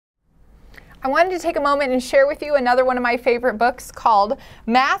I wanted to take a moment and share with you another one of my favorite books called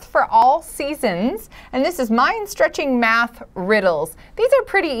Math for All Seasons. And this is Mind-Stretching Math Riddles. These are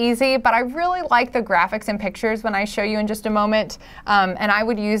pretty easy, but I really like the graphics and pictures when I show you in just a moment. And I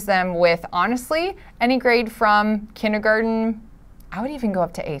would use them with, honestly, any grade from kindergarten. I would even go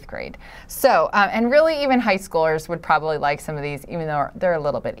up to 8th grade. So, and really even high schoolers would probably like some of these, even though they're a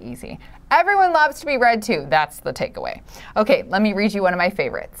little bit easy. Everyone loves to be read to. That's the takeaway. Okay, let me read you one of my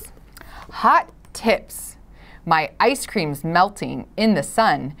favorites. Hot tips. My ice cream's melting in the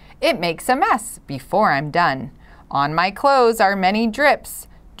sun. It makes a mess before I'm done. On my clothes are many drips.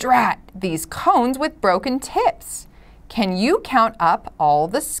 Drat these cones with broken tips. Can you count up all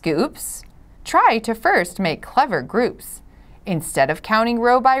the scoops? Try to first make clever groups. Instead of counting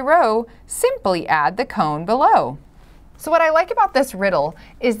row by row, simply add the cone below. So what I like about this riddle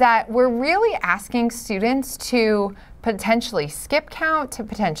is that we're really asking students to potentially skip count, to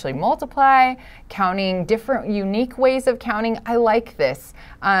potentially multiply, counting different unique ways of counting. I like this.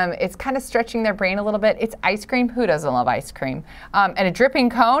 It's kind of stretching their brain a little bit. It's ice cream. Who doesn't love ice cream? And a dripping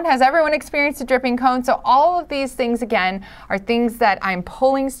cone. Has everyone experienced a dripping cone? So all of these things, again, are things that I'm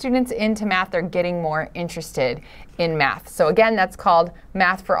pulling students into math. They're getting more interested in math. So again, that's called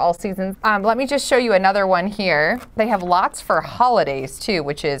Math for All Seasons. Let me just show you another one here. They have lots for holidays too,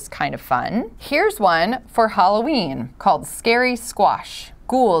 which is kind of fun. Here's one for Halloween called Scary Squash.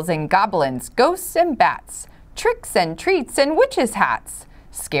 Ghouls and goblins, ghosts and bats, tricks and treats and witches' hats,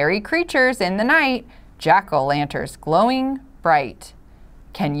 scary creatures in the night, jack-o'-lanterns glowing bright.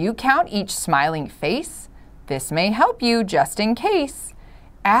 Can you count each smiling face? This may help you just in case.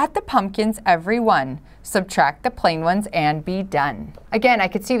 Add the pumpkins, every one. Subtract the plain ones and be done. Again, I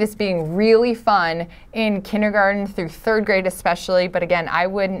could see this being really fun in kindergarten through 3rd grade especially, but again, I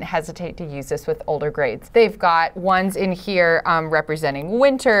wouldn't hesitate to use this with older grades. They've got ones in here representing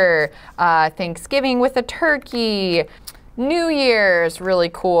winter, Thanksgiving with a turkey, New Year's, really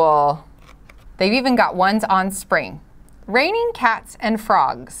cool. They've even got ones on spring. Raining cats and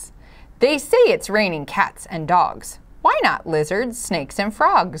frogs. They say it's raining cats and dogs. Why not lizards, snakes, and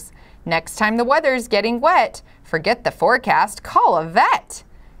frogs? Next time the weather's getting wet, forget the forecast, call a vet.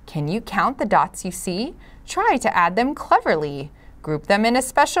 Can you count the dots you see? Try to add them cleverly. Group them in a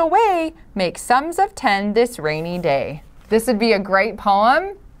special way. Make sums of 10 this rainy day. This would be a great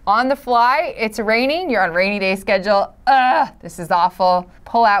poem. On the fly, it's raining, you're on rainy day schedule. This is awful.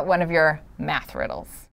 Pull out one of your math riddles.